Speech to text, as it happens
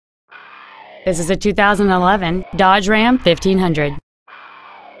This is a 2011 Dodge Ram 1500.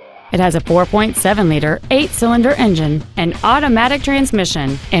 It has a 4.7-liter, 8-cylinder engine, an automatic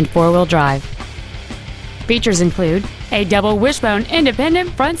transmission, and 4-wheel drive. Features include a double wishbone independent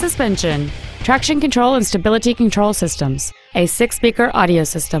front suspension, traction control and stability control systems, a 6-speaker audio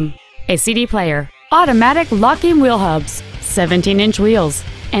system, a CD player, automatic locking wheel hubs, 17-inch wheels,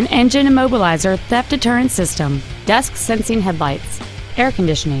 an engine immobilizer theft deterrent system, dusk sensing headlights, air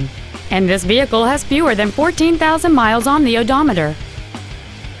conditioning, and this vehicle has fewer than 14,000 miles on the odometer.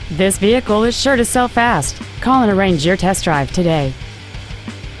 This vehicle is sure to sell fast. Call and arrange your test drive today.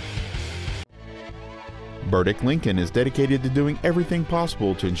 Burdick Lincoln is dedicated to doing everything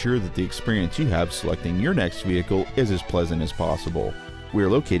possible to ensure that the experience you have selecting your next vehicle is as pleasant as possible. We are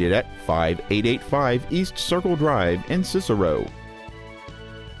located at 5885 East Circle Drive in Cicero.